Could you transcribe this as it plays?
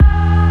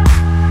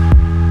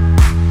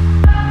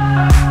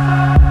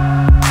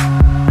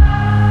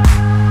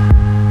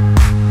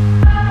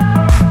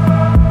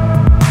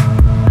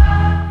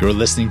You're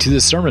listening to the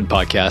Sermon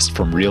Podcast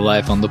from Real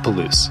Life on the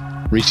Palouse,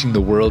 reaching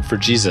the world for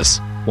Jesus,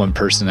 one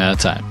person at a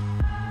time.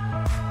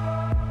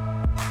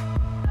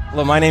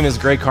 Hello, my name is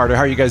Greg Carter.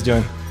 How are you guys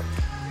doing?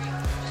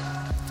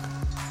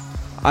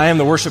 I am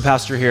the worship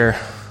pastor here,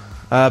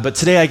 but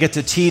today I get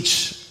to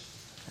teach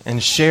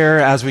and share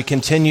as we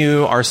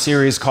continue our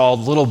series called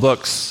Little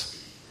Books.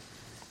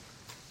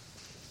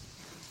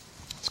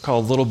 It's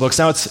called Little Books.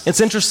 Now,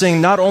 it's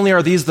interesting, not only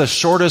are these the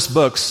shortest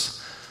books,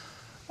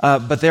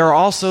 but they are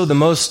also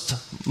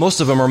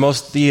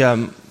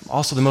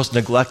also the most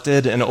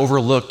neglected and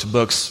overlooked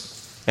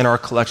books in our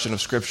collection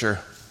of Scripture.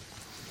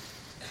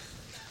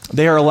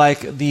 They are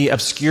like the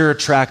obscure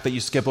track that you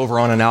skip over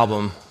on an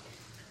album.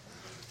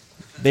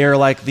 They are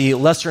like the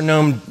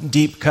lesser-known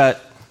deep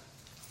cut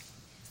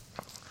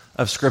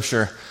of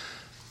Scripture.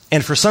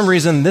 And for some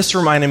reason, this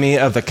reminded me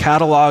of the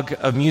catalog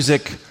of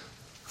music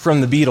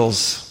from the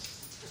Beatles.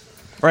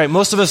 All right,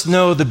 most of us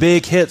know the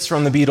big hits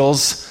from the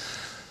Beatles.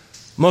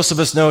 Most of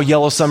us know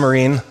Yellow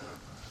Submarine,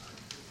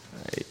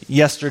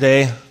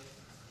 Yesterday.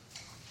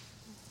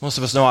 Most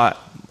of us know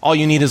All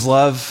You Need Is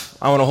Love,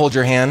 I Want to Hold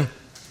Your Hand.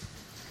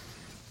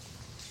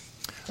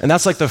 And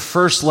that's like the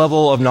first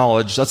level of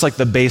knowledge. That's like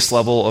the base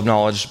level of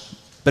knowledge.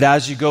 But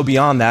as you go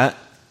beyond that,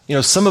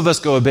 some of us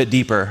go a bit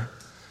deeper.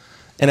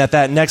 And at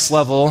that next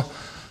level,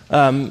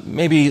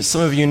 maybe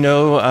some of you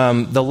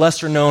know the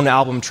lesser-known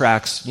album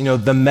tracks,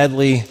 the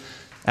medley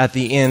at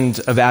the end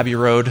of Abbey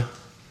Road.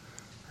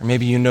 Or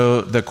maybe you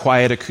know the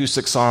quiet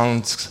acoustic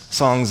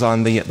songs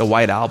on the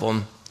White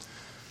Album.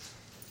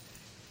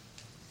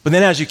 But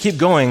then as you keep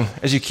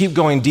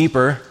going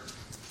deeper,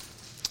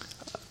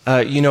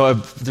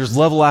 there's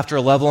level after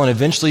level, and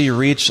eventually you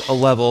reach a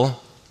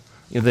level,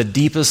 the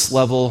deepest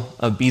level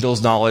of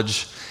Beatles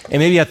knowledge. And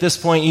maybe at this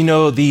point, you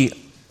know the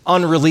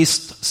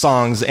unreleased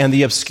songs and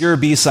the obscure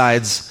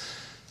B-sides,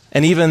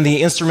 and even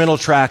the instrumental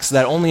tracks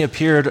that only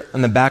appeared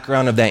in the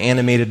background of that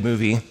animated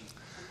movie.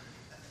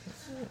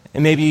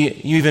 And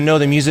maybe you even know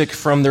the music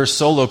from their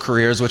solo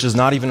careers, which is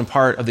not even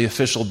part of the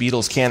official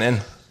Beatles canon.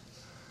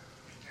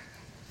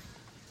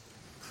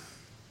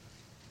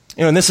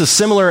 And this is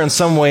similar in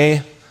some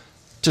way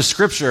to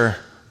Scripture.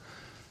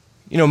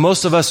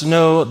 Most of us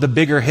know the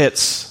bigger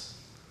hits,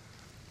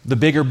 the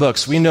bigger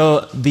books. We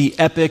know the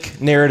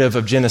epic narrative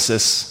of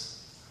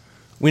Genesis.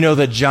 We know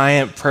the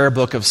giant prayer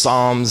book of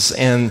Psalms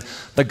and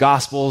the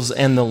Gospels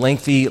and the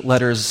lengthy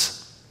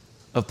letters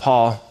of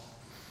Paul.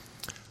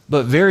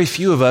 But very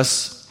few of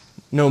us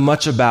know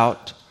much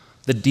about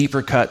the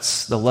deeper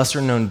cuts, the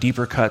lesser-known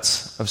deeper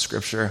cuts of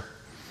Scripture.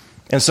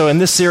 And so in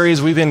this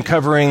series, we've been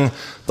covering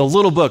the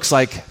little books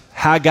like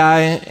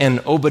Haggai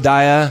and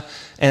Obadiah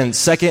and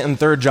 2nd and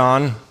 3rd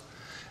John.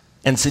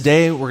 And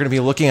today, we're going to be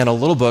looking at a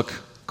little book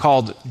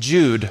called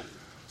Jude,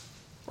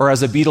 or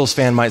as a Beatles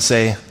fan might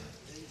say,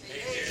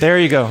 there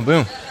you go,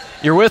 boom.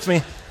 You're with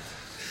me.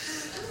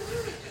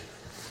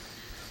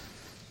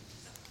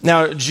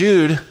 Now,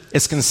 Jude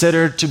is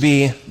considered to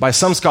be, by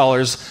some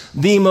scholars,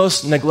 the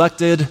most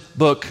neglected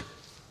book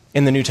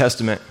in the New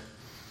Testament.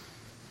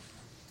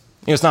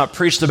 It's not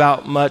preached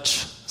about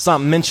much, it's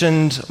not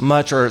mentioned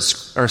much or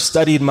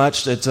studied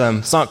much, it's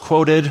not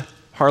quoted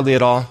hardly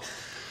at all.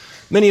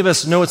 Many of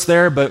us know it's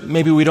there, but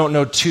maybe we don't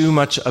know too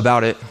much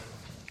about it.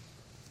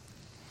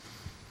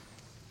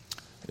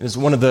 It is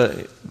one of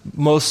the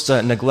most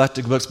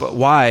neglected books, but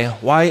why?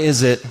 Why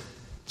is it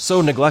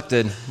so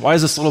neglected? Why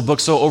is this little book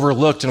so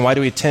overlooked, and why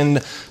do we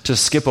tend to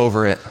skip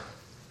over it?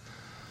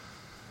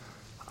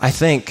 I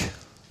think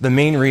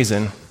this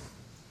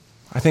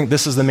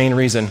is the main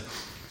reason.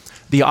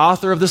 The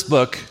author of this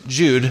book,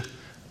 Jude,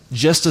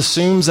 just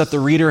assumes that the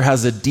reader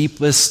has the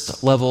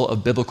deepest level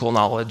of biblical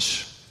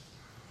knowledge.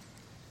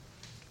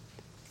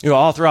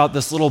 All throughout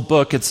this little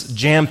book, it's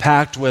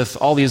jam-packed with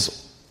all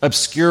these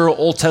obscure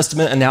Old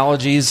Testament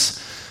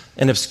analogies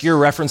and obscure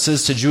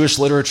references to Jewish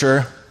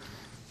literature.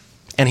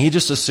 And he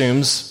just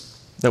assumes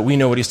that we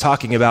know what he's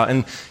talking about.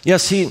 And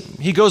yes,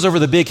 he goes over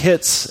the big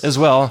hits as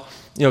well,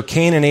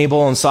 Cain and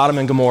Abel and Sodom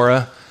and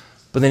Gomorrah,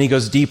 but then he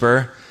goes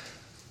deeper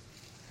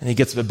and he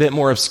gets a bit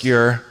more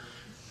obscure.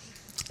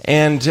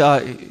 And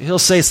he'll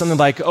say something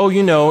like,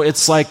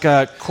 it's like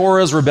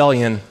Korah's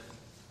rebellion,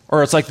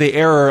 or it's like the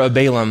error of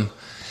Balaam.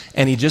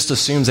 And he just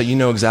assumes that you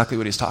know exactly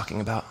what he's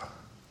talking about.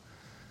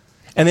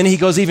 And then he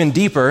goes even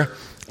deeper,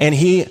 and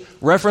he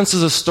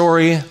references a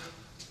story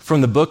from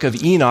the book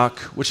of Enoch,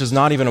 which is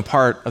not even a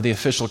part of the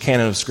official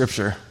canon of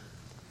Scripture.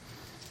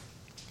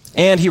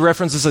 And he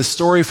references a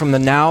story from the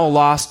now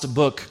lost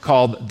book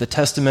called the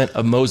Testament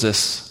of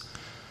Moses.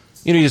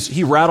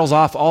 He rattles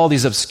off all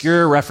these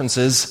obscure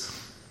references.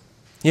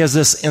 He has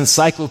this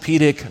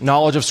encyclopedic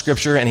knowledge of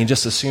Scripture, and he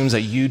just assumes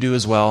that you do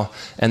as well,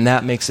 and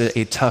that makes it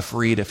a tough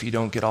read if you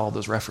don't get all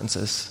those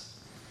references.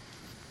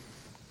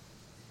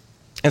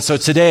 And so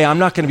today, I'm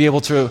not going to be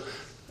able to,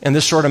 in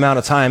this short amount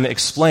of time,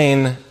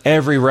 explain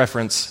every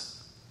reference.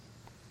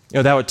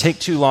 That would take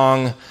too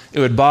long, it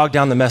would bog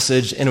down the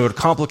message, and it would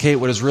complicate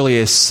what is really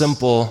a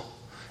simple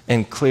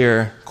and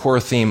clear core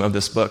theme of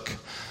this book.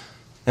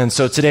 And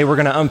so today we're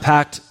going to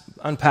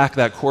unpack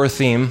that core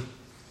theme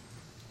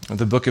of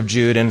the book of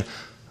Jude, and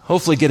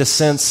hopefully get a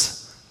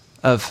sense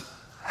of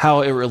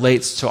how it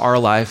relates to our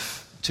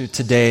life, to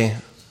today,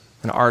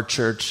 and our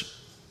church,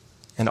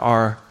 and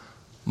our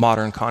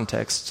modern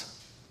context.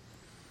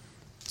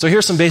 So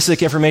here's some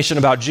basic information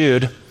about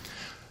Jude.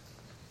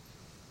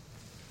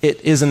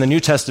 It is in the New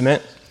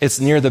Testament. It's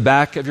near the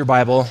back of your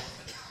Bible.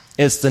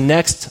 It's the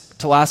next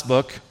to last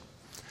book.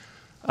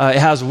 It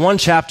has one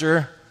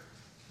chapter,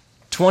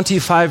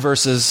 25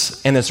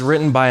 verses, and it's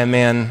written by a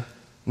man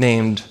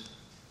named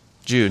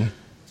Jude.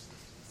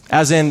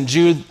 As in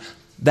Jude,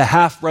 the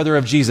half-brother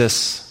of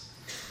Jesus.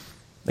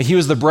 He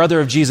was the brother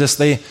of Jesus.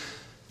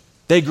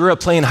 They grew up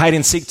playing hide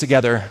and seek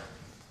together,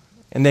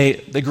 and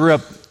they grew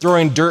up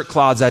throwing dirt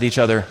clods at each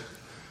other.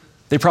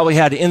 They probably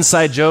had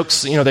inside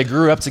jokes. They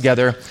grew up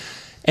together.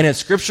 And in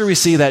Scripture, we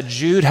see that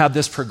Jude had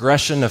this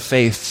progression of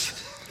faith.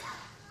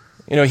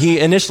 He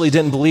initially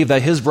didn't believe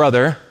that his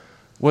brother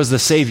was the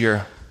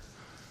Savior.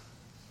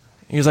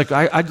 He was like,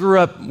 I grew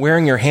up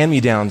wearing your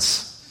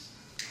hand-me-downs.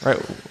 Right?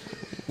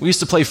 We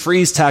used to play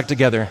freeze tag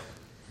together.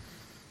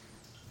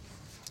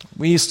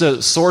 We used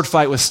to sword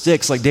fight with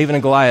sticks like David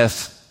and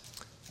Goliath.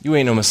 You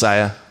ain't no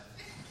Messiah.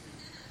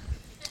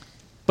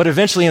 But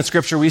eventually in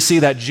Scripture, we see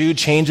that Jude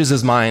changes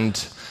his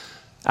mind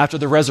after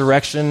the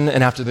resurrection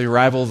and after the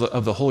arrival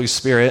of the Holy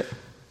Spirit.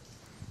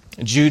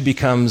 Jude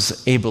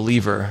becomes a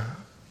believer,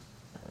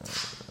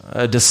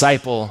 a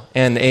disciple,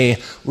 and a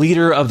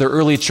leader of the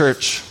early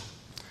church.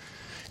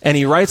 And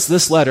he writes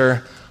this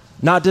letter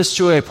not just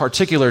to a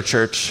particular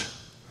church,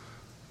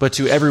 but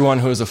to everyone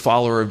who is a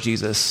follower of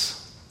Jesus.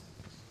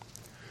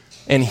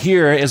 And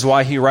here is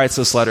why he writes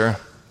this letter.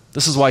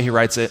 This is why he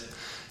writes it.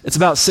 It's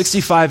about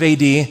 65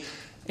 AD,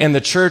 and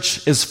the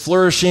church is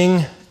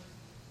flourishing.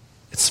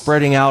 It's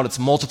spreading out, it's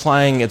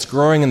multiplying, it's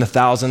growing in the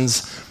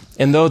thousands.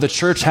 And though the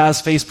church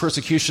has faced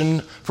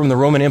persecution from the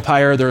Roman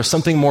Empire, there is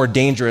something more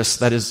dangerous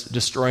that is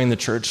destroying the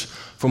church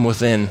from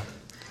within.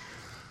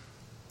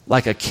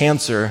 Like a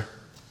cancer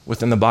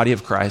within the body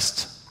of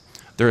Christ,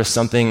 there is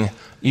something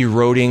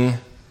eroding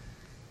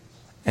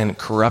and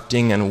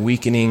corrupting and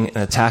weakening and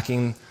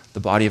attacking the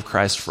body of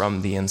Christ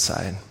from the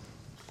inside.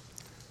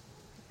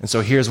 And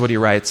so here's what he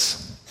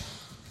writes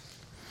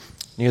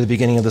near the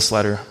beginning of this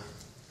letter.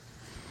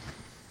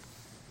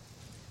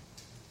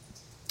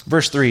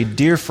 Verse 3,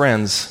 "Dear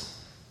friends,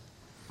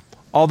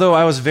 although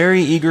I was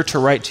very eager to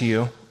write to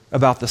you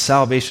about the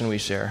salvation we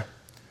share,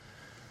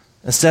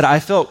 instead I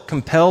felt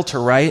compelled to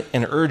write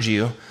and urge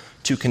you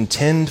to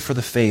contend for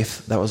the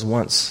faith that was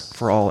once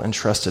for all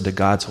entrusted to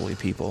God's holy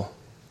people.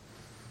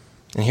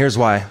 And here's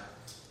why.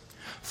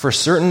 For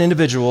certain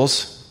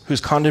individuals whose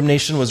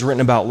condemnation was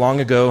written about long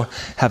ago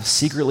have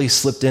secretly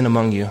slipped in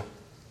among you.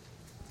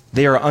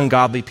 They are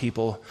ungodly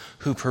people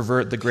who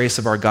pervert the grace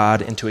of our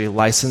God into a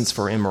license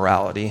for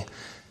immorality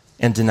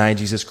and deny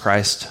Jesus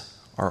Christ,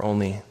 our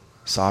only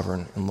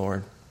sovereign and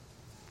Lord."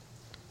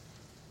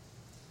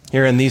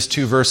 Here in these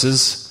two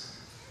verses,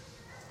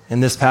 in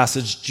this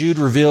passage, Jude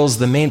reveals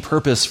the main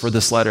purpose for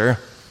this letter,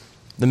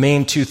 the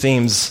main two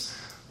themes.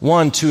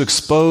 One, to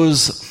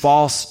expose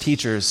false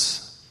teachers.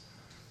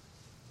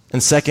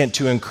 And second,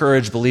 to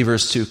encourage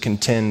believers to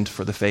contend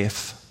for the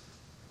faith.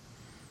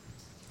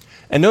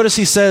 And notice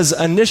he says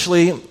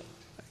initially,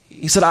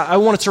 he said, I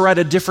wanted to write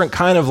a different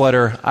kind of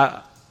letter.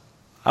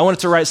 I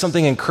wanted to write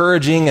something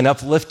encouraging and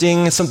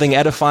uplifting, something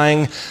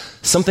edifying,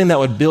 something that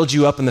would build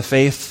you up in the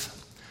faith.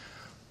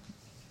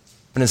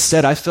 But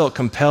instead, I felt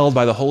compelled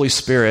by the Holy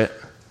Spirit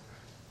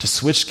to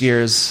switch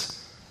gears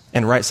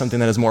and write something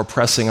that is more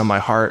pressing on my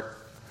heart.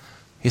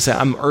 He said,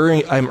 I'm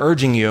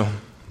urging you,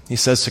 he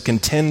says, to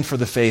contend for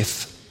the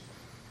faith,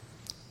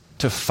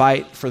 to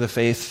fight for the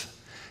faith,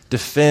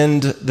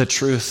 defend the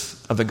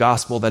truth of the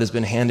gospel that has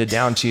been handed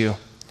down to you,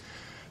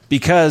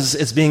 because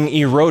it's being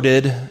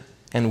eroded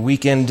and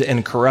weakened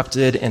and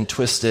corrupted and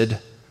twisted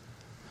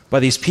by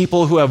these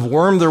people who have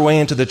wormed their way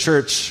into the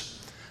church.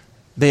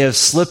 They have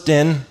slipped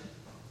in,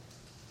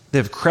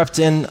 they've crept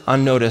in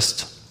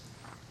unnoticed.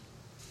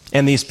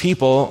 And these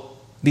people,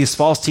 these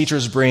false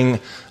teachers, bring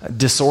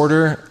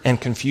disorder and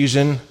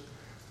confusion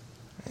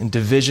and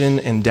division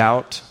and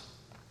doubt.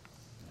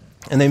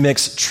 And they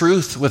mix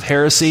truth with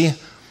heresy,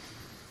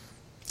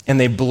 and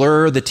they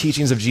blur the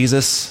teachings of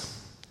Jesus,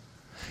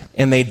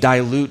 and they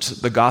dilute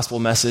the gospel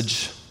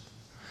message,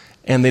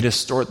 and they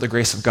distort the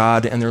grace of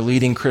God, and they're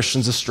leading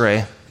Christians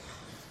astray.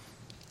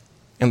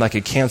 And like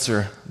a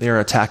cancer, they are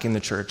attacking the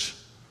church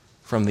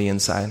from the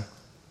inside.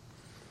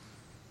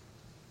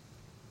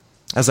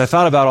 As I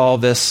thought about all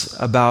this,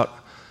 about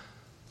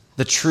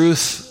the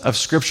truth of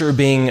Scripture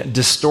being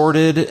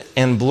distorted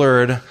and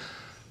blurred,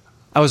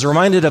 I was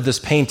reminded of this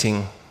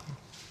painting.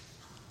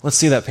 Let's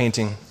see that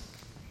painting.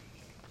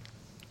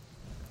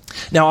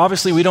 Now,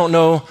 obviously, we don't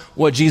know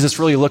what Jesus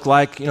really looked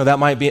like. That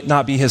might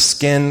not be his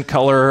skin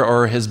color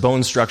or his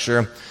bone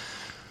structure.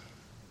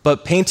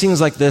 But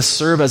paintings like this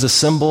serve as a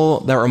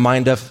symbol that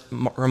remind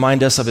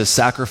us of his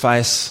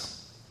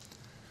sacrifice.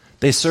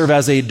 They serve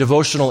as a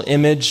devotional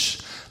image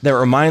that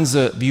reminds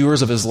the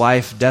viewers of his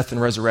life, death,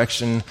 and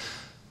resurrection.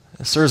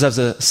 It serves as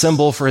a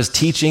symbol for his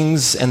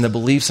teachings and the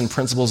beliefs and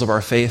principles of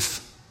our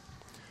faith.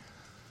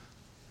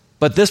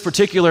 But this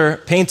particular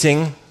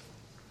painting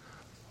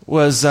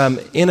was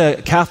in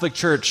a Catholic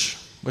church,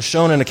 was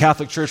shown in a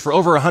Catholic church for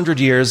over 100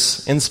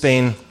 years in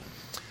Spain.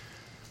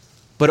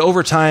 But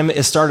over time,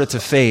 it started to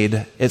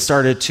fade. It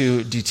started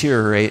to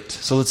deteriorate.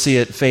 So let's see,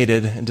 it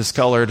faded and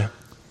discolored.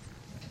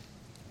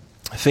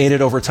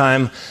 Faded over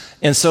time.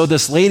 And so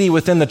this lady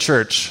within the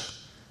church,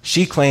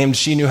 she claimed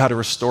she knew how to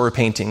restore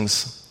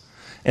paintings.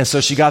 And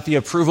so she got the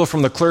approval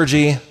from the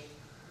clergy,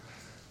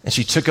 and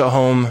she took it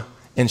home,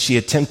 and she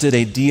attempted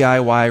a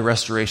DIY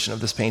restoration of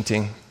this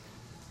painting.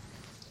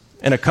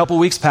 And a couple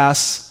weeks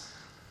passed,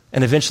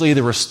 and eventually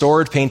the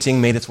restored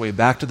painting made its way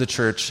back to the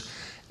church,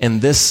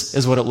 and this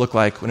is what it looked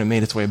like when it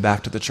made its way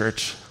back to the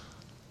church.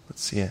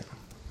 Let's see it.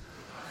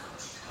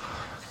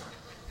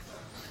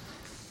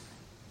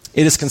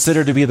 It is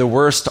considered to be the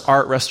worst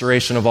art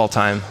restoration of all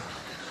time.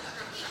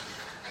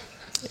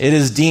 It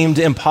is deemed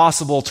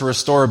impossible to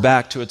restore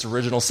back to its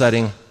original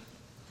setting.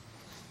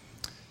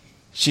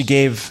 She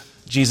gave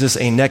Jesus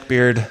a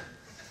neckbeard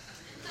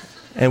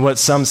and what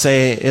some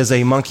say is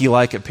a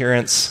monkey-like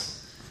appearance.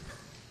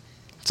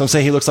 Some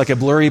say he looks like a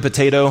blurry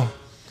potato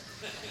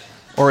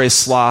or a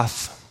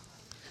sloth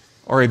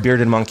or a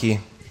bearded monkey.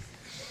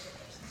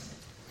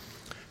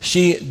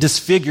 She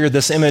disfigured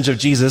this image of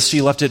Jesus.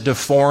 She left it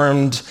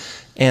deformed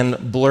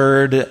and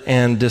blurred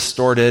and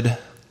distorted.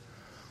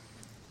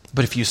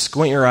 But if you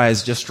squint your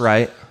eyes just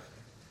right,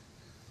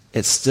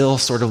 it still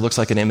sort of looks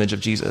like an image of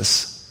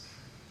Jesus.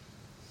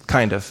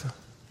 Kind of.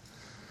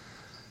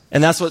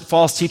 And that's what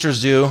false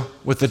teachers do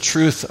with the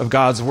truth of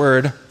God's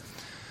word.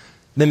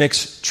 They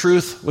mix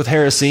truth with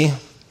heresy.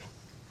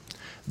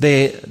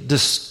 They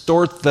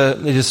distort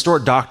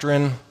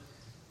doctrine.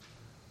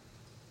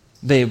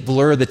 They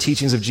blur the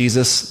teachings of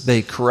Jesus.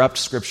 They corrupt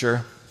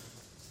Scripture.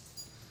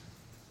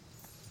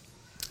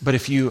 But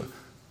if you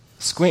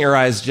squint your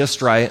eyes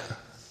just right,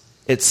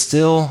 it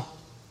still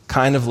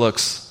kind of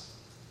looks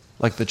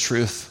like the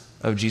truth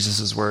of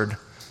Jesus' word.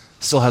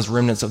 Still has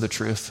remnants of the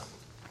truth.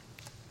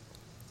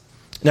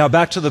 Now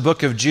back to the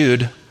book of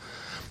Jude.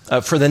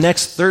 For the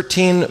next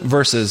 13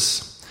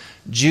 verses,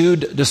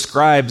 Jude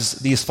describes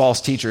these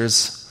false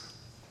teachers.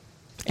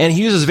 And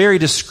he uses very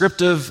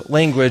descriptive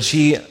language.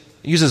 He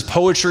uses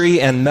poetry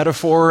and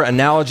metaphor,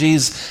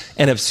 analogies,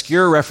 and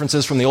obscure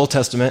references from the Old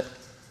Testament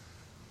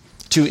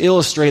to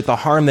illustrate the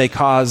harm they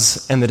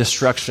cause and the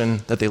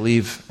destruction that they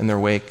leave in their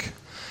wake.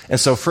 And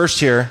so first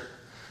here,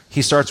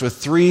 he starts with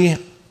 3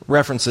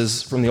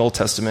 references from the Old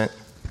Testament.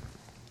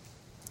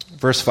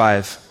 Verse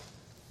 5.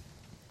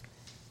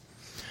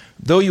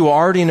 Though you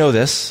already know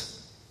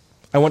this,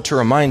 I want to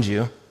remind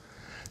you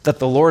that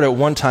the Lord at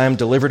one time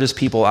delivered his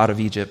people out of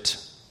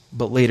Egypt,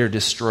 but later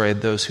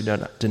destroyed those who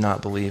did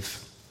not believe.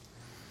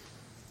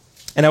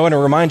 And I want to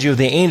remind you of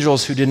the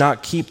angels who did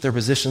not keep their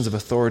positions of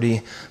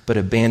authority, but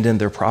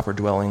abandoned their proper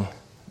dwelling.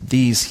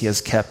 These he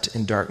has kept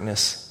in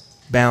darkness,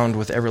 bound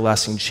with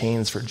everlasting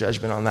chains for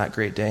judgment on that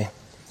great day.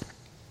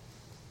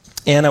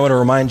 And I want to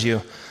remind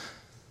you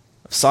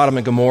of Sodom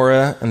and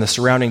Gomorrah and the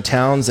surrounding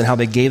towns and how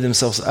they gave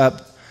themselves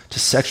up to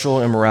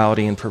sexual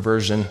immorality and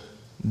perversion.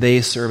 They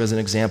serve as an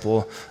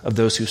example of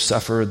those who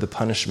suffer the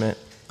punishment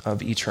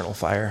of eternal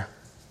fire.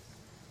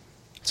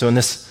 So in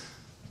this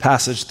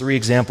passage, 3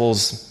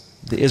 examples: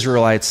 the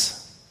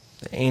Israelites,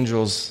 the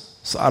angels,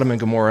 Sodom and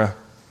Gomorrah.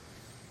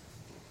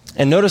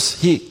 And notice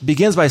he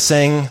begins by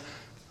saying,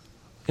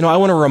 I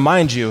want to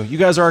remind you, you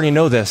guys already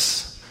know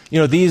this.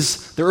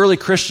 The early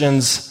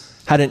Christians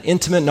had an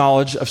intimate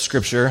knowledge of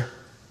Scripture.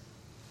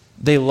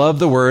 They loved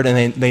the Word,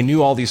 and they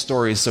knew all these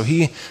stories. So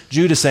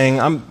Jude is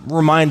saying, I'm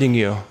reminding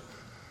you.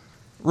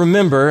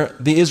 Remember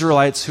the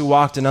Israelites who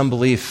walked in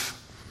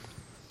unbelief.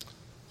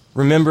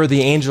 Remember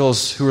the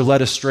angels who were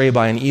led astray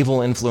by an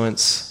evil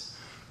influence.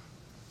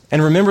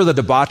 And remember the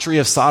debauchery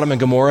of Sodom and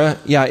Gomorrah?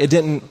 Yeah, it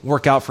didn't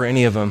work out for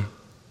any of them.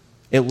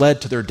 It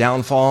led to their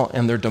downfall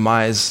and their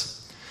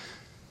demise.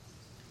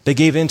 They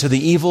gave in to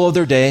the evil of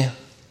their day,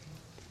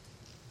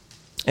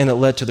 and it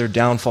led to their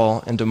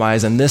downfall and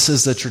demise. And this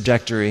is the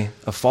trajectory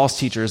of false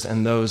teachers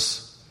and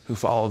those who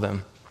follow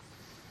them.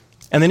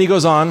 And then he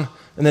goes on,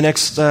 in the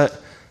next,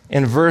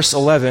 in verse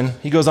 11,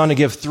 he goes on to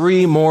give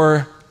 3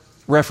 more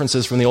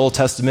references from the Old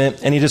Testament,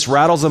 and he just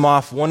rattles them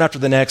off one after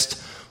the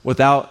next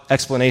without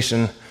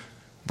explanation.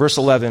 Verse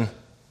 11,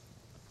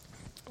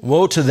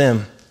 woe to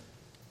them,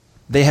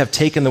 they have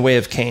taken the way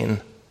of Cain.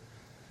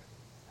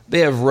 They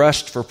have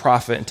rushed for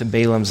profit into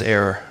Balaam's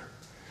error,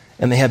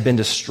 and they have been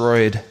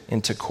destroyed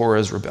into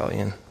Korah's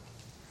rebellion.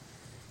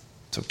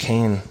 So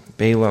Cain,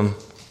 Balaam,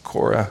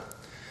 Korah.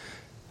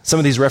 Some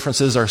of these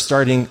references are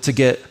starting to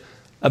get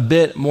a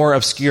bit more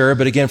obscure,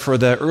 but again, for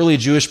the early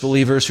Jewish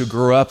believers who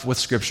grew up with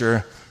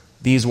Scripture,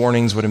 these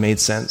warnings would have made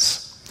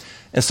sense.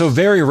 And so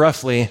very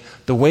roughly,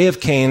 the way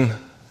of Cain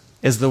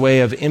is the way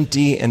of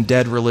empty and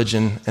dead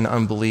religion and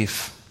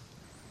unbelief.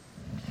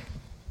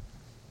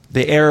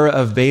 The error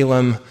of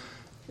Balaam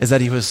is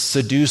that he was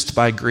seduced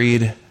by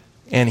greed,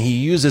 and he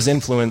used his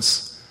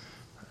influence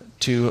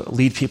to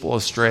lead people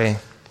astray.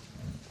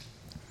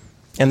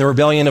 And the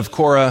rebellion of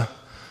Korah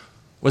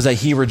was that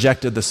he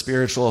rejected the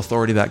spiritual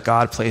authority that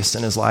God placed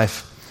in his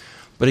life.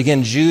 But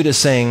again, Jude is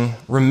saying,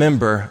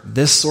 remember,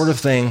 this sort of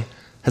thing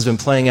has been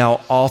playing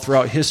out all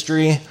throughout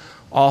history,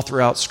 all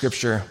throughout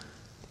Scripture.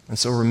 And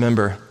so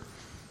remember.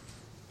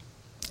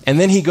 And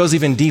then he goes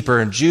even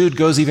deeper. Jude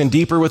goes even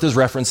deeper with his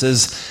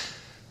references.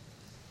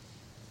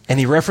 And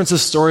he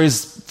references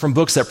stories from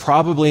books that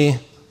probably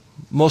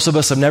most of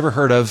us have never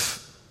heard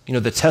of. You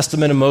know, the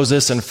Testament of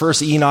Moses and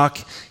First Enoch.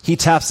 He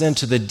taps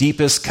into the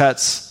deepest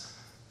cuts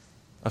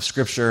of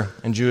Scripture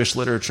and Jewish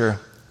literature.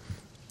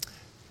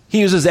 He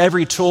uses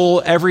every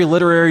tool, every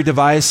literary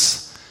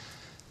device.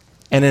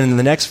 And in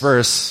the next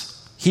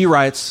verse, he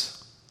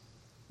writes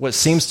what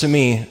seems to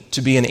me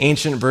to be an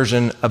ancient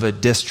version of a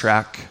diss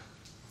track.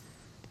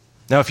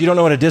 Now, if you don't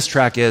know what a diss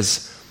track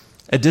is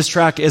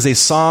a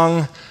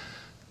song,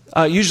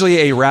 usually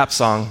a rap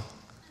song,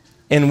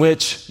 in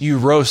which you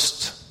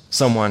roast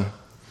someone.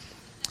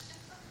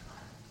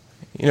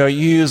 You know,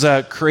 you use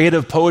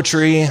creative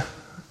poetry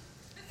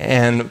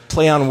and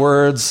play on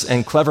words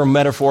and clever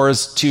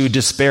metaphors to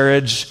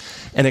disparage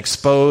and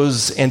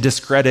expose and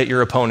discredit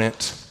your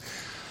opponent.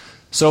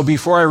 So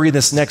before I read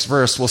this next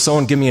verse, will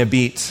someone give me a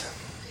beat?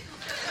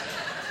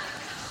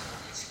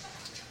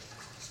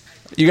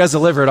 You guys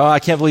delivered. Oh, I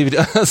can't believe it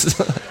does.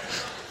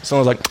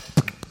 Someone was like,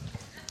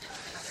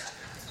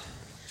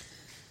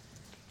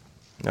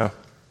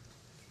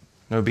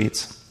 no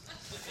beats.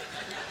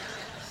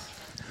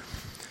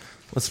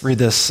 Let's read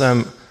this.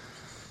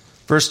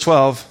 Verse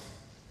 12.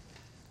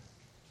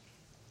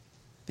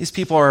 These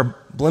people are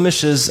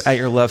blemishes at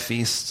your love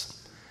feast,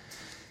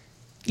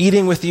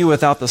 eating with you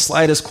without the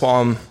slightest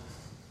qualm,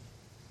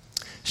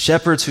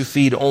 shepherds who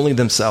feed only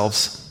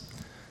themselves.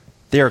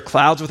 They are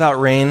clouds without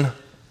rain,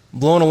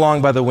 blown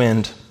along by the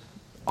wind,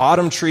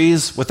 autumn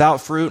trees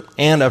without fruit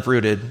and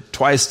uprooted,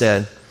 twice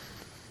dead.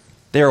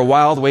 They are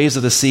wild waves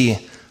of the sea,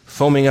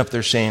 foaming up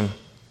their shame,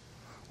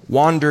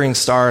 wandering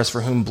stars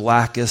for whom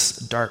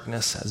blackest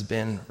darkness has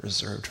been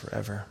reserved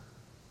forever.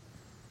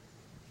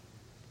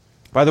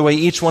 By the way,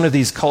 each one of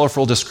these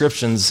colorful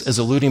descriptions is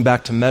alluding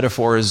back to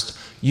metaphors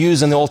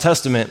used in the Old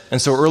Testament, and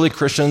so early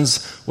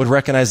Christians would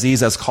recognize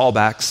these as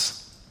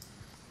callbacks.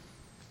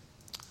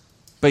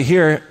 But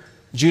here,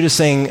 Jude is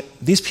saying,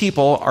 these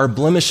people are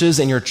blemishes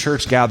in your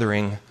church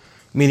gathering,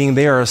 meaning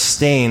they are a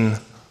stain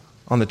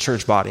on the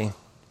church body.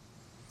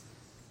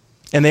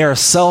 And they are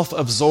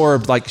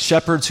self-absorbed like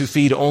shepherds who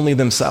feed only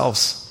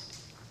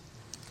themselves.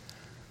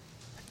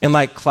 And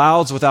like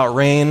clouds without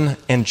rain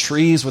and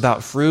trees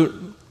without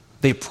fruit,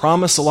 they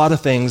promise a lot of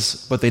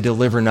things, but they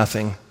deliver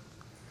nothing.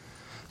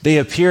 They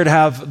appear to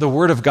have the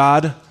word of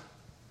God,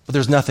 but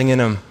there's nothing in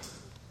them.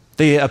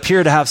 They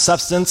appear to have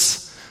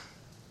substance,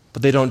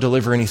 but they don't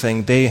deliver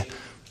anything. They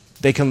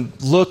can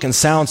look and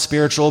sound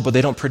spiritual, but they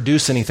don't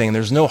produce anything.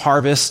 There's no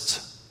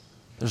harvest.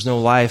 There's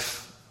no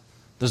life.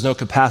 There's no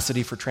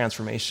capacity for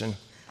transformation.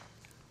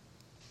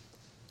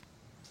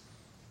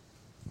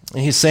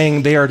 And he's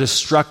saying they are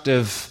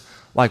destructive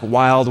like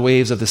wild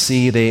waves of the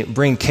sea. They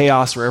bring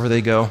chaos wherever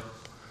they go.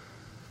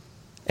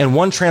 And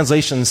one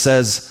translation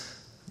says,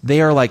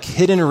 they are like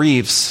hidden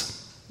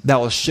reefs that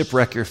will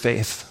shipwreck your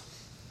faith.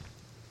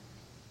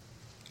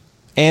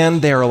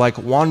 And they are like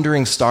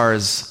wandering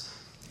stars,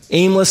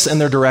 aimless in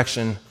their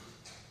direction,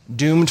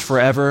 doomed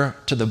forever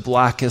to the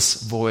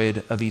blackest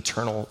void of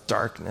eternal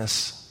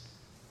darkness.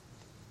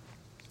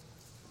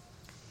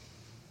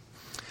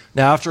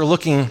 Now, after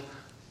looking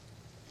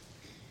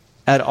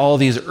at all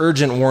these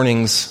urgent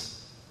warnings,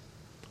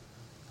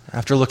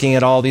 after looking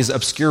at all these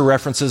obscure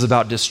references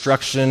about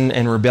destruction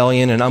and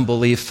rebellion and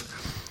unbelief,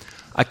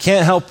 I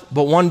can't help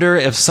but wonder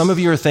if some of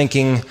you are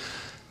thinking,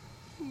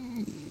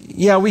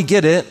 yeah, we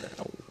get it.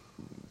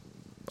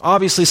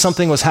 Obviously,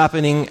 something was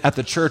happening at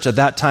the church at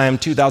that time,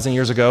 2,000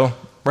 years ago,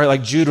 right?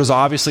 Like Jude was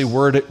obviously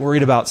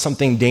worried about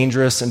something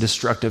dangerous and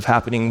destructive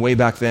happening way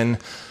back then.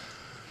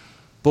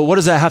 But what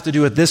does that have to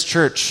do with this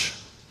church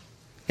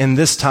in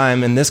this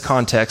time, in this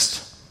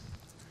context?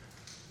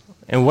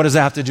 And what does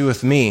that have to do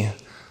with me?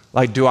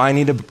 Like, do I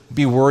need to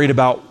be worried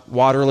about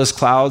waterless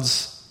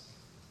clouds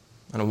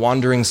and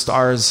wandering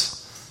stars?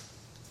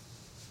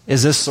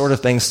 Is this sort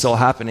of thing still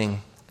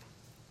happening?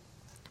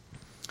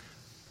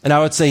 And I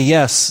would say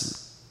yes.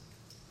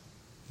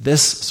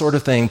 This sort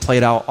of thing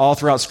played out all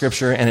throughout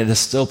Scripture, and it is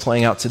still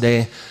playing out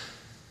today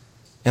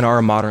in our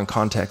modern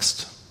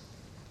context.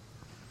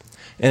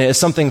 And it's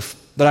something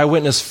that I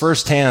witnessed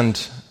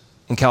firsthand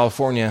in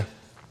California.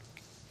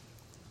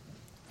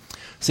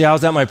 See, I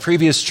was at my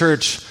previous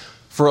church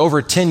for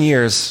over 10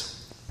 years.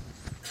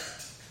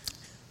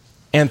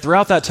 And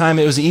throughout that time,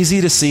 it was easy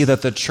to see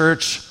that the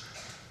church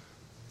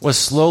was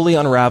slowly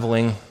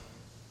unraveling,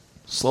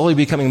 slowly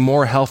becoming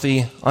more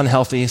healthy,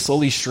 unhealthy,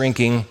 slowly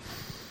shrinking.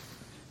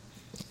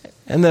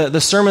 And the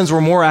sermons were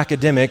more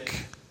academic,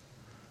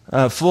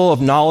 full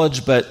of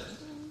knowledge, but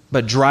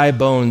dry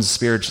bones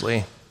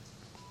spiritually.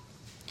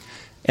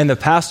 And the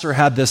pastor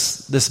had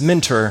this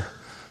mentor,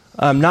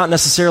 not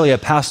necessarily a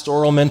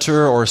pastoral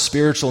mentor or a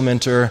spiritual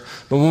mentor,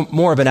 but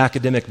more of an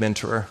academic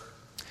mentor.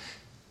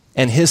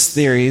 And his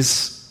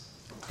theories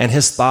and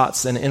his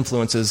thoughts and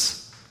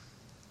influences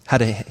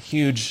had a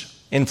huge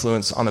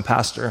influence on the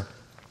pastor.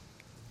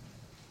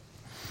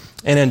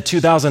 And in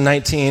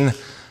 2019,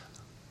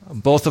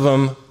 both of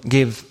them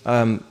gave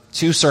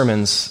 2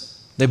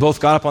 sermons. They both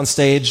got up on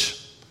stage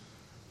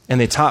and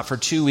they taught for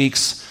 2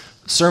 weeks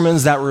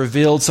sermons that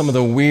revealed some of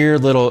the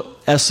weird little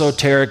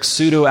esoteric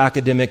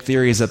pseudo-academic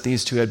theories that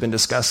these two had been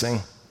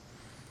discussing.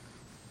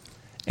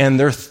 And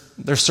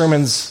their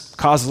sermons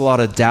caused a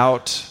lot of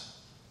doubt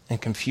and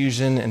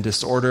confusion and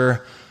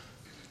disorder,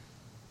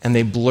 and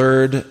they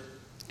blurred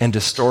and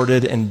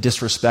distorted and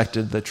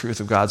disrespected the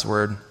truth of God's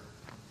word.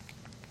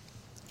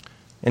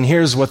 And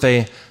here's what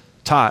they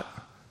taught.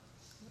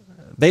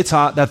 They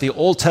taught that the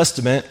Old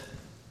Testament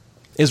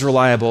is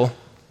reliable,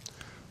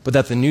 but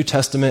that the New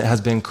Testament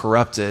has been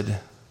corrupted.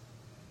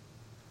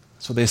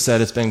 So they said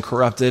it's been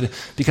corrupted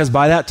because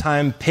by that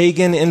time,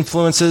 pagan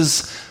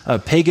influences,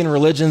 pagan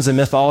religions and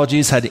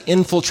mythologies had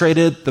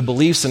infiltrated the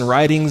beliefs and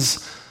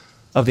writings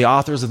of the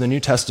authors of the New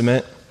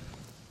Testament.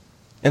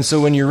 And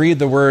so when you read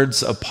the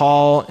words of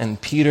Paul and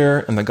Peter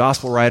and the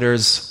gospel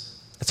writers,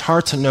 it's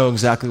hard to know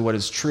exactly what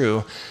is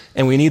true.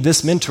 And we need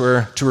this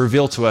mentor to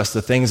reveal to us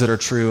the things that are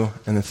true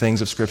and the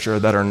things of Scripture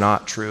that are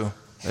not true,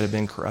 that have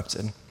been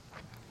corrupted.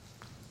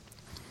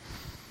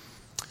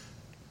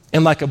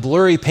 And like a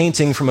blurry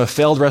painting from a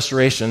failed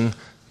restoration,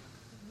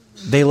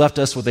 they left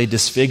us with a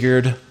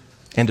disfigured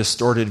and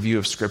distorted view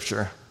of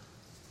Scripture.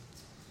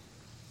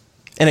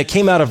 And it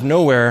came out of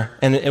nowhere,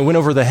 and it went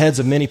over the heads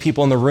of many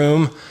people in the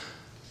room.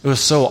 It was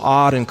so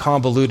odd and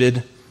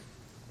convoluted.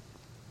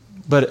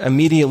 But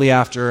immediately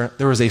after,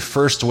 there was a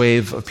first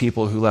wave of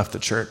people who left the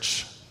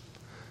church,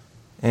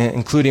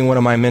 including one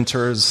of my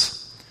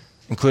mentors,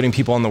 including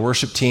people on the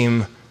worship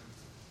team.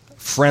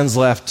 Friends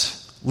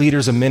left,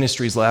 leaders of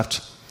ministries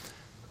left.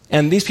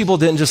 And these people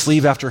didn't just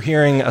leave after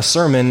hearing a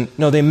sermon.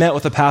 No, they met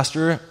with the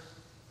pastor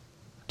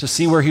to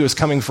see where he was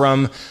coming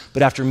from,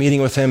 but after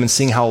meeting with him and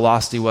seeing how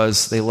lost he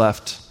was, they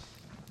left.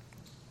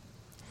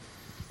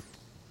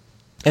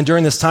 And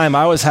during this time,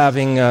 I was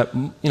having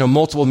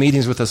multiple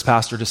meetings with this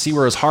pastor to see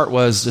where his heart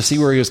was, to see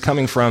where he was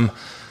coming from.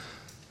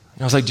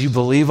 And I was like, do you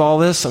believe all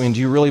this? I mean, do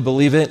you really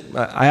believe it?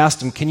 I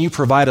asked him, can you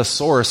provide a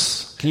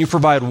source? Can you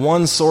provide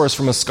one source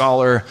from a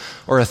scholar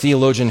or a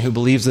theologian who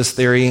believes this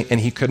theory? And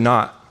he could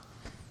not.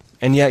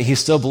 And yet he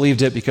still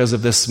believed it because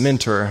of this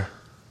mentor.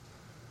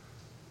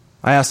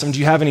 I asked him, do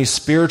you have any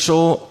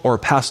spiritual or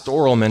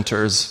pastoral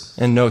mentors?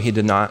 And no, he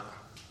did not.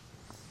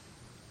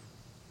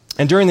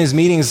 And during these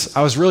meetings,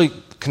 I was really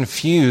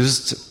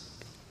confused.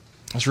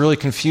 It was really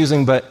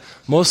confusing, but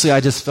mostly I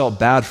just felt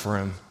bad for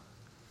him.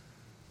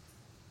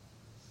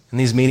 In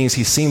these meetings,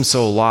 he seemed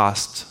so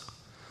lost.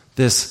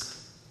 This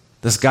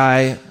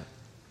guy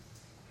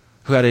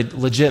who had a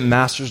legit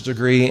master's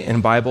degree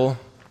in Bible,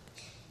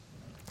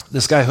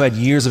 this guy who had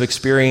years of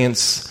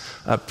experience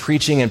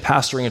preaching and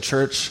pastoring a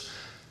church,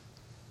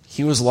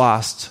 he was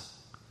lost.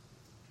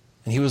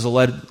 And he was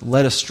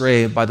led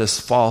astray by this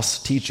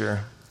false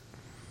teacher.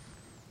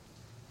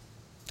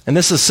 And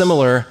this is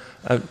similar.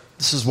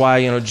 This is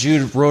why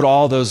Jude wrote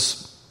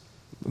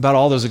about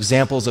all those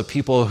examples of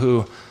people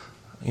who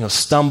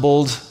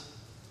stumbled,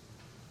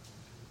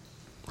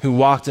 who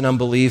walked in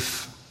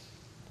unbelief,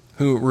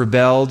 who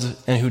rebelled,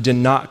 and who did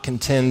not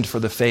contend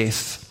for the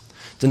faith,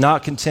 did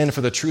not contend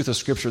for the truth of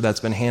Scripture that's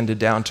been handed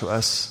down to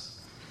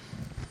us.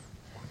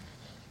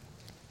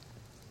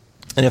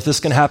 And if this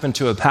can happen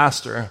to a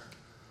pastor,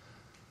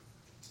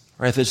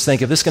 right? Just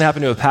think, if this can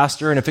happen to a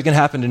pastor and if it can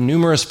happen to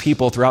numerous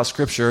people throughout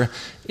Scripture,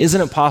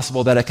 isn't it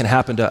possible that it can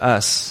happen to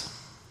us?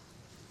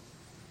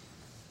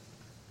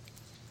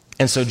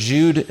 And so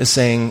Jude is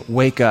saying,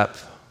 wake up.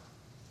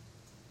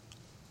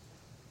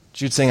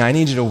 Jude's saying, I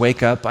need you to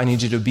wake up, I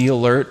need you to be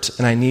alert,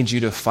 and I need you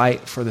to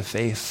fight for the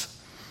faith.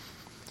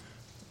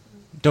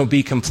 Don't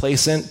be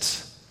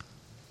complacent.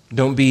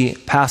 Don't be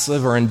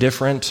passive or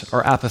indifferent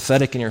or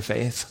apathetic in your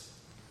faith.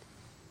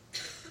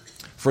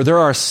 For there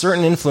are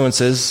certain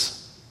influences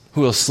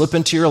who will slip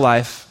into your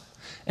life,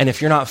 and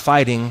if you're not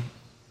fighting,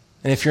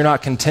 and if you're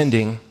not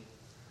contending,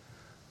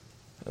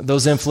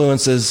 those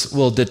influences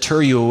will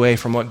deter you away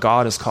from what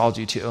God has called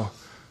you to.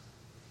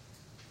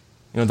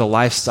 The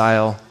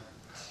lifestyle,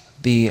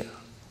 the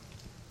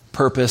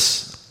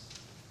purpose,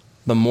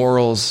 the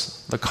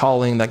morals, the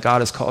calling that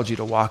God has called you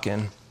to walk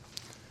in.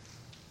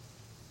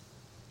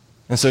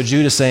 And so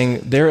Jude is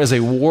saying there is a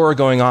war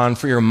going on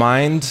for your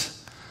mind.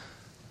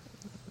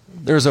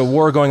 There's a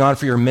war going on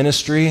for your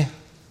ministry.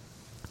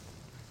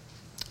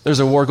 There's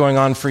a war going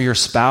on for your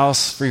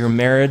spouse, for your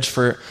marriage,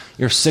 for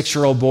your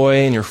 6-year-old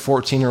boy and your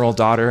 14-year-old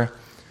daughter.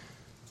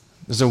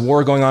 There's a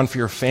war going on for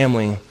your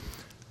family.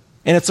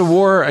 And it's a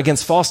war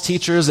against false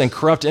teachers and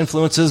corrupt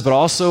influences, but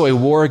also a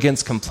war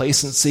against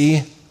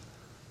complacency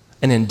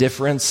and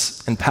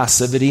indifference and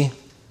passivity.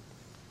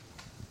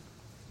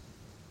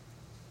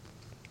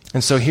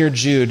 And so here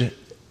Jude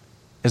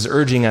is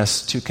urging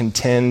us to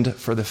contend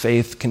for the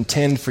faith,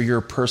 contend for your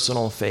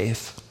personal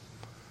faith.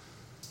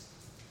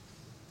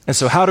 And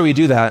so how do we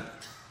do that?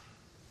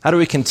 How do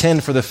we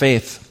contend for the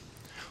faith?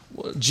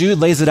 Well, Jude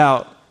lays it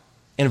out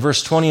in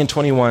verse 20 and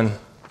 21.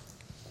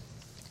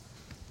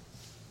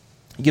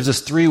 He gives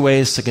us 3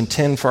 ways to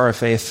contend for our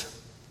faith.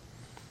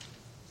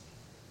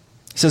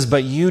 He says,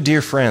 "But you,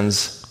 dear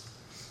friends,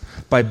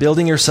 by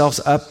building yourselves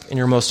up in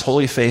your most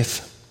holy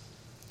faith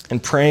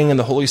and praying in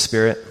the Holy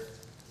Spirit,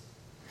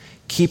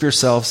 keep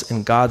yourselves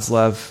in God's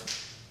love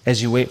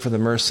as you wait for the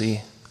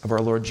mercy of our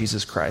Lord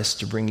Jesus Christ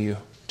to bring you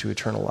to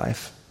eternal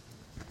life."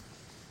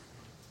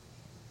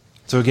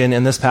 So again,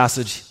 in this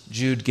passage,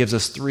 Jude gives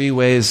us 3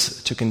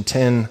 ways to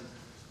contend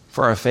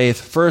for our faith.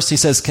 First, he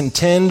says,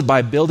 contend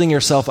by building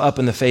yourself up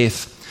in the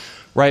faith.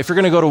 Right? If you're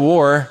going to go to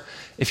war,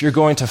 if you're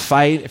going to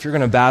fight, if you're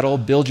going to battle,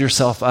 build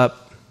yourself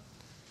up.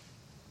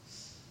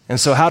 And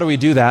so how do we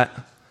do that?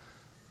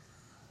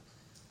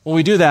 Well,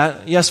 we do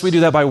that. Yes, we do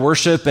that by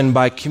worship and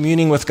by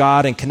communing with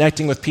God and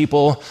connecting with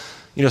people.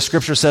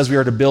 Scripture says we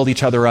are to build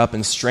each other up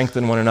and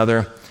strengthen one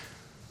another.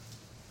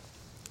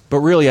 But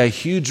really, a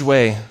huge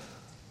way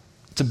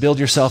to build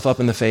yourself up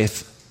in the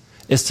faith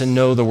is to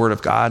know the Word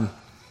of God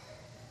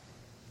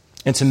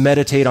and to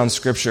meditate on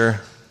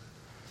Scripture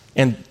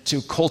and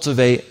to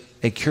cultivate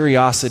a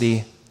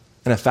curiosity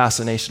and a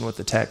fascination with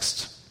the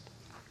text.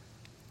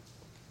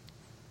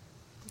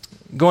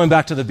 Going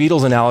back to the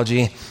Beatles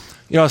analogy,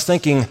 I was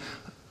thinking,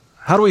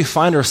 how do we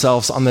find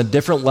ourselves on the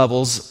different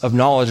levels of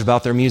knowledge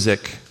about their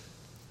music?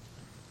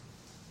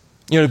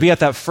 To be at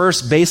that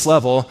first base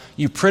level,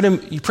 you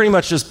pretty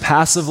much just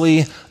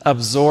passively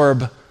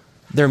absorb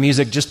their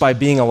music just by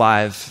being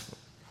alive.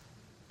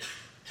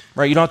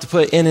 Right? You don't have to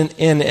put in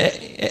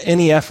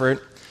any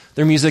effort.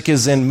 Their music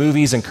is in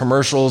movies and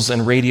commercials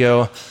and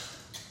radio.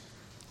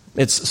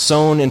 It's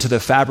sewn into the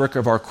fabric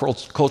of our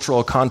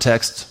cultural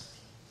context.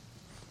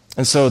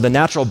 And so the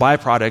natural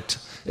byproduct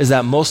is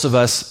that most of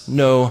us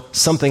know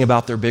something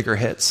about their bigger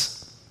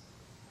hits.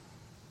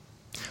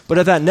 But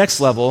at that next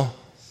level,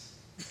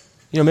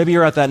 maybe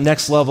you're at that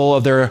next level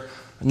of their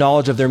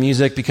knowledge of their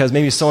music because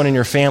maybe someone in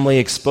your family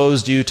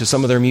exposed you to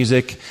some of their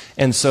music,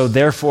 and so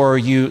therefore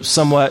you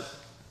somewhat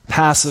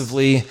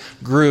passively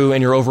grew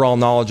in your overall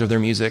knowledge of their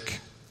music.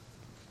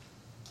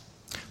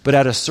 But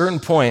at a certain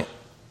point,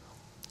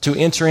 to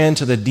enter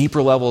into the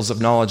deeper levels of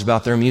knowledge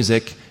about their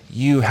music,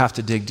 you have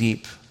to dig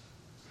deep.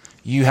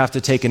 You have to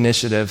take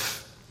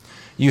initiative.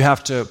 You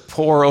have to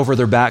pore over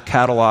their back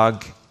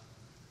catalog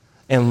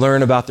and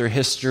learn about their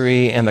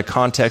history and the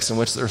context in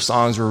which their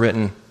songs were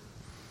written.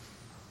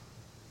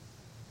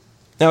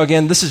 Now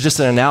again, this is just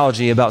an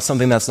analogy about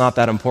something that's not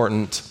that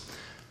important.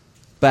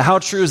 But how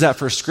true is that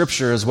for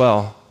Scripture as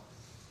well?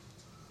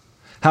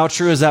 How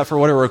true is that for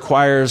what it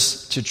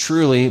requires to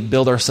truly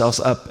build ourselves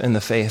up in the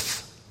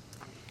faith?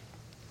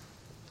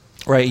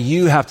 Right?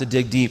 You have to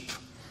dig deep.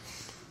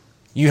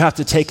 You have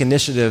to take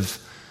initiative.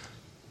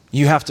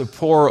 You have to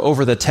pore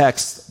over the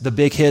text, the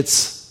big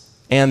hits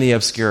and the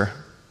obscure.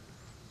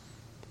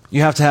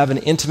 You have to have an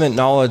intimate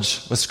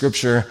knowledge with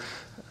Scripture,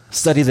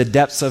 study the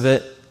depths of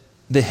it,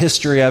 the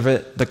history of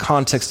it, the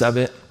context of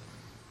it.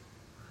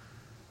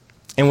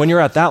 And when you're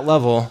at that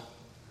level,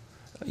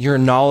 your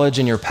knowledge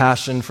and your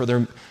passion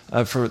for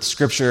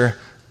Scripture,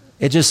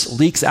 it just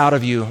leaks out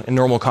of you in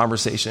normal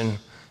conversation.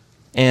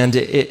 And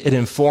it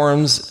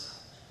informs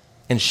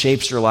and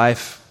shapes your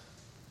life.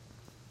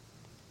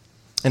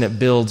 And it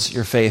builds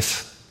your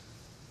faith.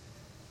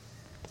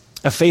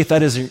 A faith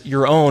that is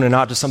your own and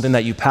not just something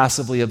that you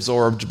passively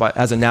absorbed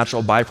as a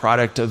natural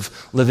byproduct of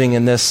living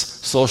in this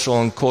social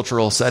and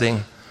cultural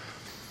setting.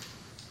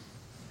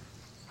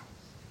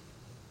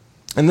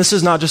 And this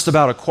is not just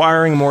about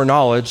acquiring more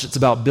knowledge, it's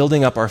about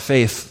building up our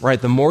faith, right?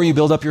 The more you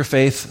build up your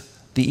faith,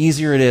 the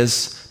easier it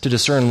is to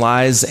discern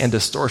lies and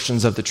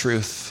distortions of the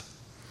truth.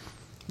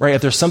 Right?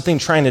 If there's something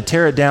trying to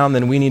tear it down,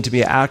 then we need to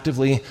be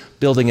actively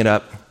building it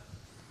up.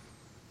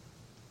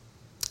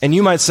 And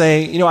you might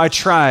say, I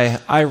try.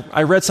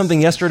 I read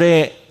something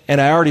yesterday and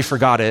I already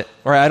forgot it,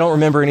 or I don't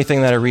remember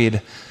anything that I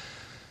read.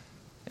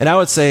 And I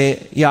would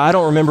say, I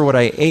don't remember what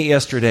I ate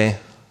yesterday,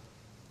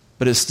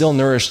 but it still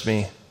nourished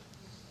me.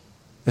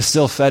 It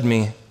still fed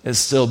me. It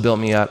still built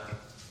me up.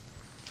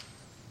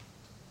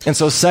 And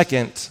so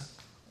second,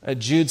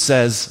 Jude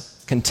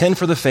says, contend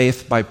for the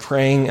faith by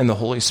praying in the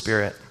Holy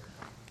Spirit.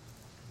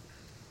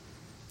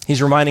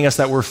 He's reminding us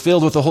that we're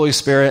filled with the Holy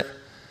Spirit,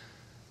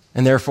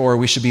 and therefore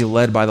we should be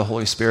led by the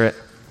Holy Spirit.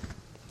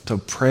 To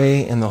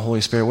pray in the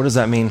Holy Spirit. What does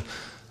that mean?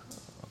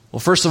 Well,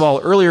 first of all,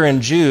 earlier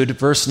in Jude,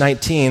 verse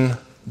 19,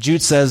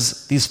 Jude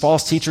says these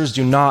false teachers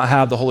do not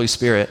have the Holy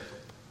Spirit.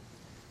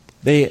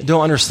 They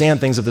don't understand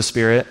things of the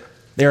Spirit.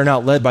 They are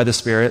not led by the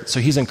Spirit. So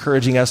he's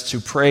encouraging us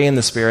to pray in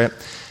the Spirit.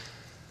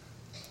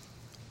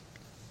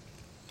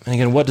 And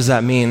again, what does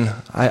that mean?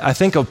 I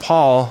think of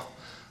Paul.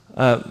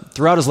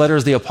 Throughout his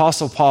letters, the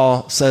Apostle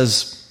Paul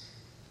says,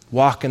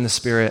 walk in the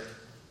Spirit.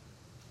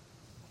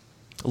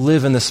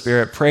 Live in the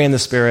Spirit. Pray in the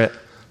Spirit.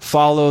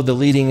 Follow the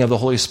leading of the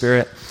Holy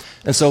Spirit.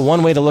 And so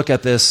one way to look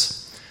at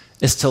this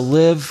is to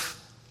live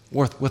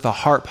with a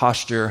heart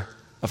posture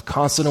of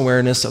constant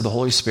awareness of the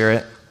Holy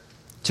Spirit,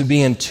 to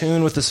be in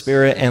tune with the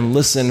Spirit and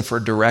listen for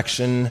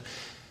direction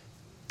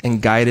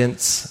and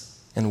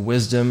guidance and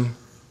wisdom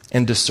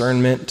and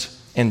discernment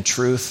and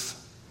truth.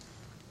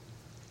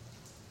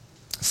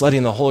 It's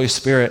letting the Holy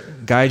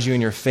Spirit guide you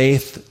in your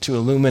faith, to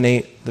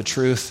illuminate the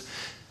truth,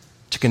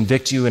 to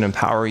convict you and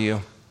empower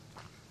you.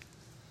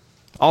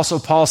 Also,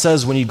 Paul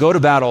says when you go to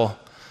battle,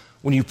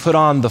 when you put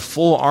on the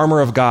full armor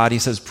of God, he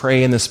says,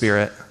 pray in the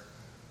Spirit.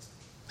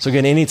 So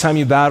again, anytime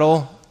you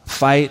battle,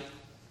 fight,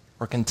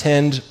 or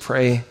contend,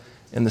 pray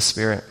in the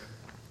Spirit.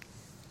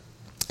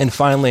 And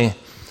finally,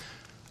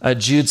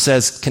 Jude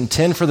says,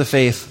 contend for the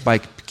faith by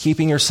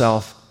keeping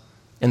yourself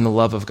in the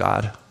love of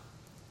God.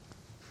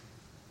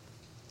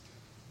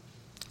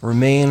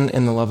 Remain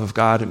in the love of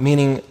God,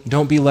 meaning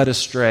don't be led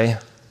astray.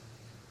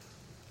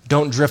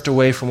 Don't drift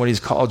away from what he's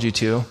called you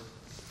to.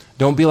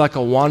 Don't be like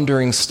a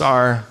wandering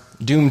star,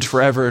 doomed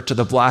forever to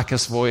the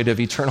blackest void of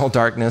eternal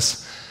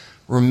darkness.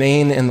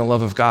 Remain in the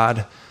love of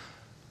God.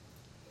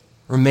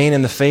 Remain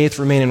in the faith,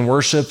 remain in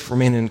worship,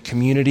 remain in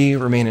community,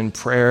 remain in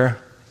prayer.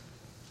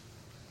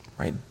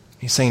 Right?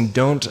 He's saying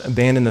don't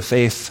abandon the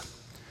faith.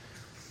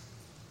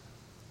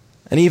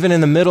 And even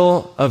in the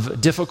middle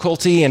of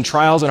difficulty and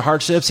trials and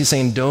hardships, he's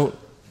saying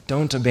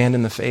don't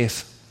abandon the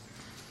faith.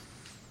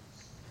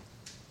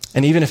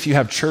 And even if you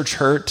have church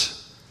hurt,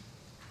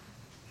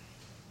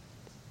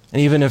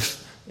 and even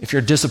if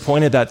you're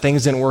disappointed that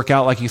things didn't work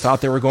out like you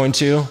thought they were going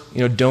to,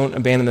 don't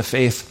abandon the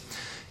faith.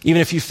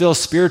 Even if you feel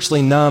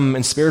spiritually numb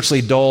and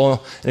spiritually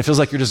dull, and it feels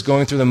like you're just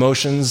going through the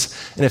motions,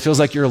 and it feels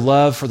like your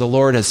love for the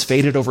Lord has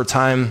faded over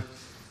time,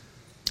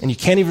 and you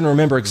can't even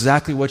remember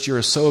exactly what you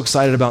were so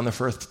excited about in the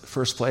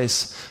first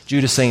place,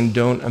 Jude is saying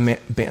don't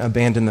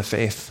abandon the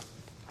faith.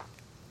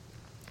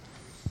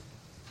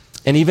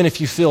 And even if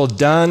you feel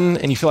done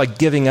and you feel like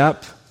giving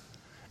up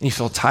and you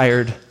feel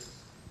tired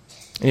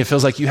and it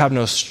feels like you have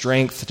no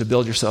strength to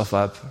build yourself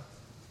up,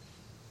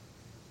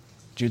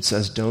 Jude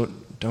says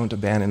don't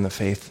abandon the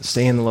faith.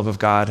 Stay in the love of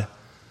God.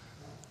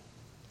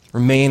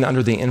 Remain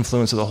under the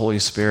influence of the Holy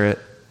Spirit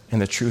and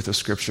the truth of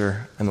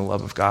Scripture and the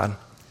love of God.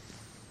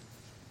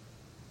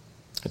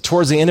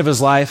 Towards the end of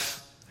his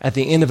life, at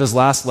the end of his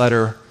last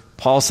letter,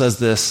 Paul says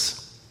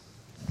this.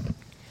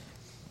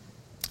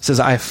 He says,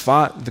 I have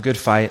fought the good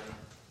fight.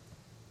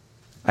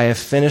 I have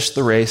finished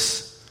the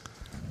race.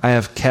 I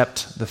have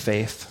kept the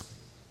faith.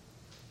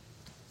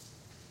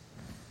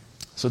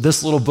 So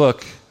this little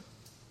book,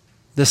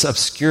 this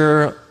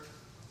obscure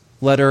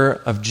letter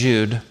of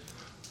Jude,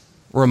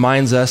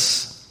 reminds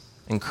us,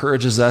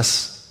 encourages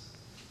us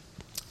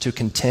to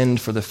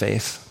contend for the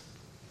faith.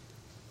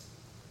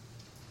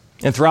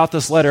 And throughout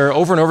this letter,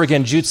 over and over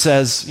again, Jude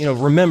says,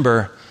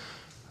 remember.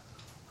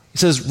 He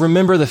says,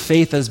 remember the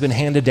faith that has been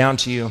handed down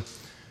to you.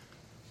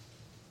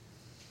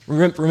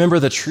 Remember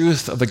the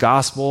truth of the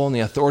gospel and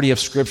the authority of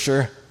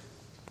Scripture.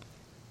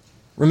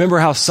 Remember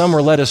how some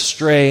were led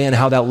astray and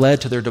how that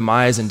led to their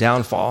demise and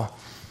downfall.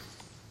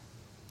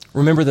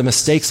 Remember the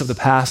mistakes of the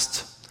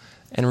past,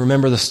 and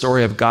remember the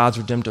story of God's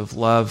redemptive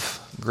love,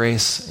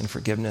 grace, and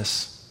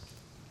forgiveness.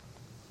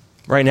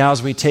 Right now,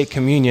 as we take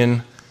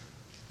communion,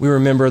 we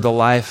remember the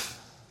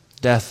life,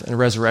 death, and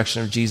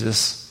resurrection of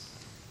Jesus.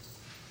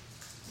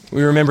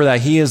 We remember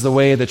that he is the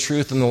way, the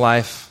truth, and the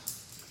life.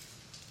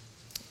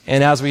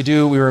 And as we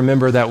do, we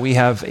remember that we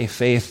have a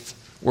faith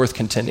worth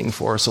contending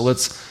for. So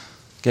let's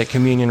get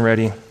communion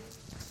ready.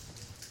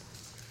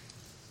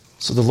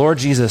 So the Lord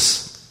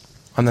Jesus,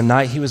 on the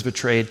night he was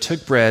betrayed,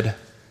 took bread,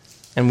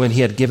 and when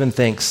he had given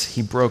thanks,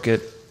 he broke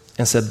it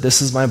and said,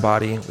 "This is my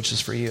body, which is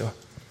for you.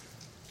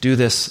 Do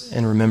this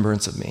in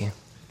remembrance of me."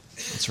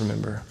 Let's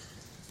remember.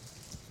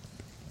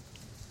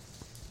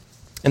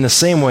 In the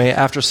same way,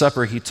 after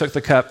supper, he took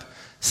the cup,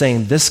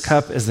 saying, "This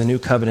cup is the new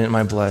covenant in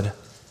my blood.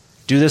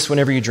 Do this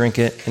whenever you drink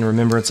it in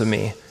remembrance of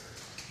me.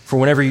 For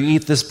whenever you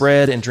eat this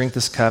bread and drink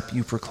this cup,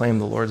 you proclaim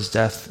the Lord's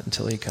death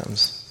until he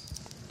comes."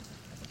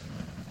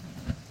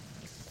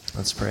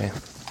 Let's pray.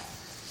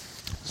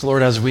 So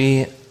Lord, as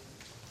we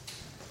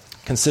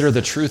consider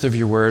the truth of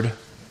your word,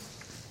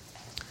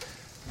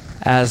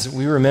 as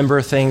we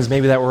remember things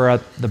maybe that were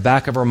at the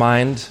back of our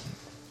mind,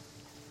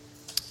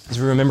 as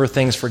we remember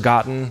things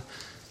forgotten,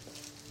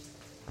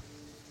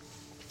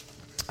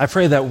 I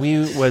pray that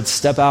we would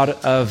step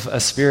out of a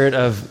spirit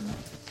of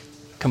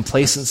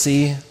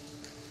complacency,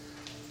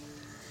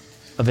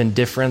 of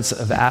indifference,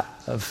 of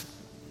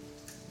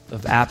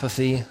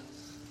apathy,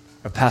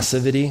 of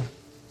passivity,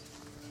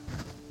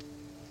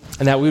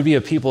 and that we would be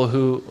a people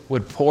who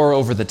would pore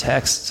over the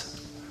text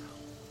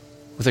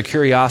with a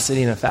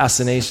curiosity and a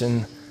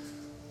fascination,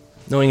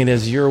 knowing it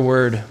is your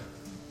word. And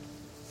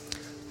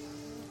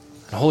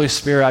Holy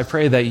Spirit, I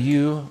pray that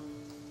you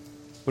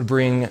would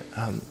bring,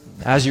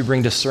 as you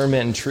bring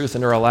discernment and truth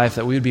into our life,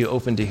 that we would be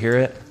open to hear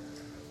it.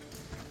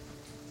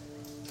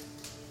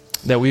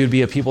 That we would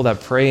be a people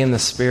that pray in the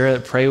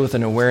Spirit, pray with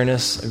an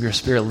awareness of your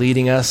Spirit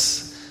leading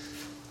us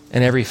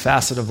in every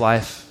facet of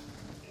life,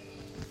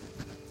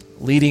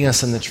 leading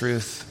us in the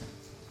truth,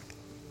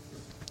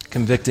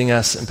 convicting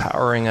us,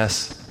 empowering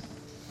us.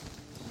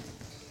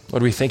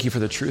 Lord, we thank you for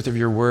the truth of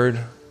your word.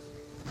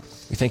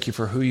 We thank you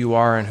for who you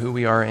are and who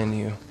we are in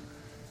you.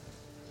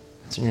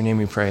 It's in your name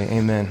we pray.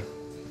 Amen.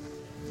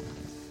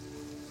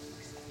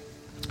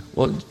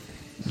 Well,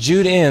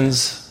 Jude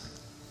ends,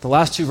 the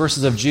last two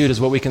verses of Jude is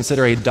what we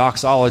consider a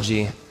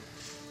doxology,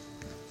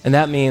 and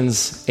that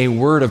means a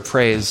word of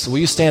praise. So will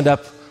you stand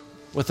up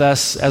with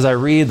us as I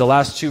read the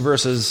last two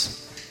verses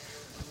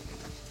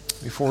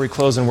before we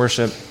close in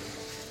worship.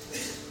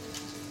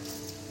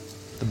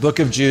 The book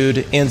of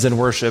Jude ends in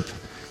worship.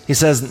 He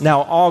says,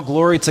 "Now all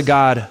glory to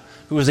God,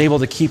 who is able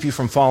to keep you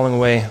from falling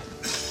away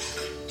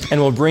and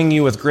will bring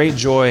you with great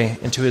joy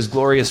into his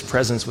glorious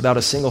presence without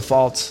a single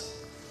fault.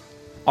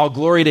 All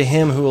glory to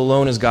him who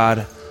alone is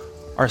God,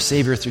 our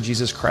Savior through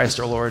Jesus Christ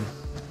our Lord.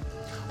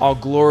 All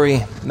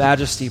glory,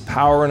 majesty,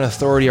 power, and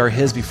authority are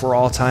his before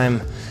all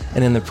time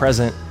and in the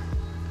present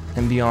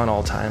and beyond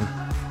all time.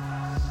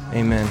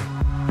 Amen."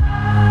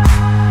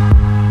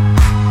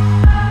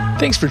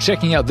 Thanks for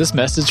checking out this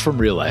message from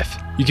Real Life.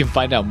 You can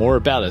find out more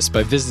about us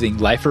by visiting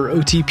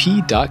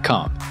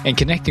liferotp.com and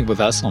connecting with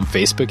us on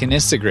Facebook and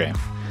Instagram.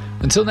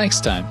 Until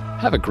next time,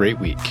 have a great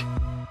week.